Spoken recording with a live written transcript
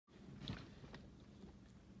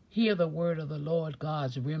Hear the word of the Lord,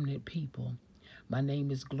 God's remnant people. My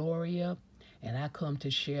name is Gloria, and I come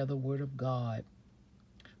to share the word of God.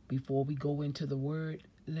 Before we go into the word,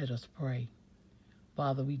 let us pray.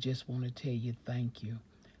 Father, we just want to tell you thank you.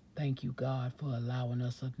 Thank you, God, for allowing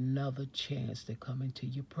us another chance to come into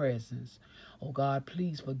your presence. Oh, God,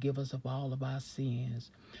 please forgive us of all of our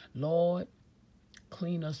sins. Lord,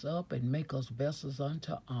 clean us up and make us vessels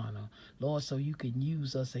unto honor, Lord, so you can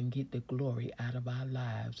use us and get the glory out of our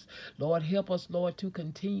lives. Lord, help us, Lord, to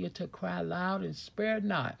continue to cry loud and spare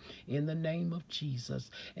not in the name of Jesus.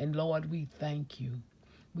 And Lord, we thank you.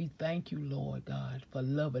 We thank you, Lord God, for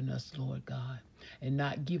loving us, Lord God, and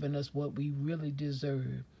not giving us what we really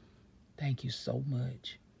deserve. Thank you so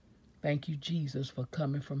much. Thank you, Jesus, for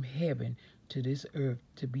coming from heaven to this earth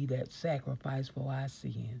to be that sacrifice for our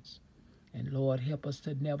sins. And Lord, help us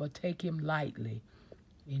to never take him lightly.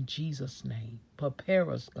 In Jesus' name, prepare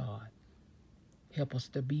us, God. Help us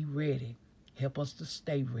to be ready. Help us to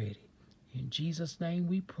stay ready. In Jesus' name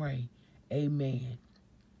we pray. Amen.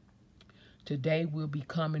 Today we'll be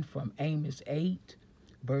coming from Amos 8,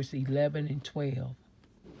 verse 11 and 12.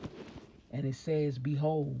 And it says,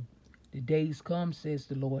 Behold, the days come, says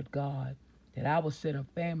the Lord God, that I will send a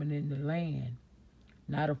famine in the land,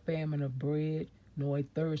 not a famine of bread, nor a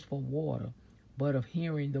thirst for water, but of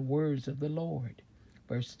hearing the words of the Lord.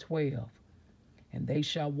 Verse 12, And they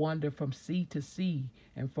shall wander from sea to sea,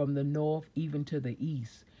 and from the north even to the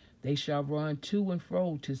east. They shall run to and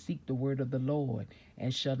fro to seek the word of the Lord,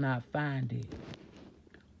 and shall not find it.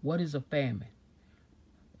 What is a famine?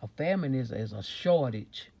 A famine is a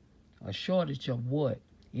shortage. A shortage of what?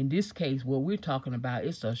 In this case, what we're talking about,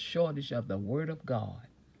 it's a shortage of the word of God.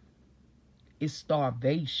 It's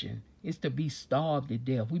starvation. It's to be starved to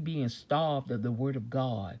death. We're being starved of the word of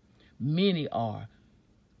God. Many are.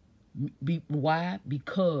 Why?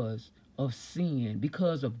 Because of sin,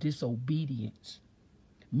 because of disobedience.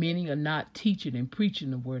 Many are not teaching and preaching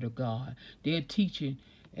the word of God. They're teaching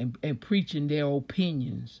and preaching their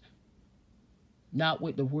opinions, not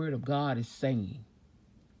what the word of God is saying.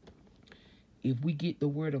 If we get the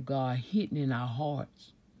word of God hidden in our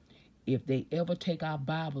hearts, if they ever take our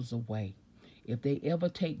Bibles away, if they ever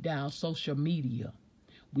take down social media,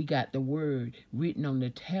 we got the word written on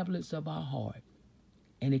the tablets of our heart,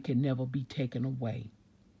 and it can never be taken away.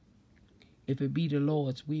 If it be the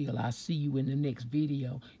Lord's will, I'll see you in the next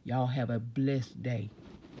video. Y'all have a blessed day.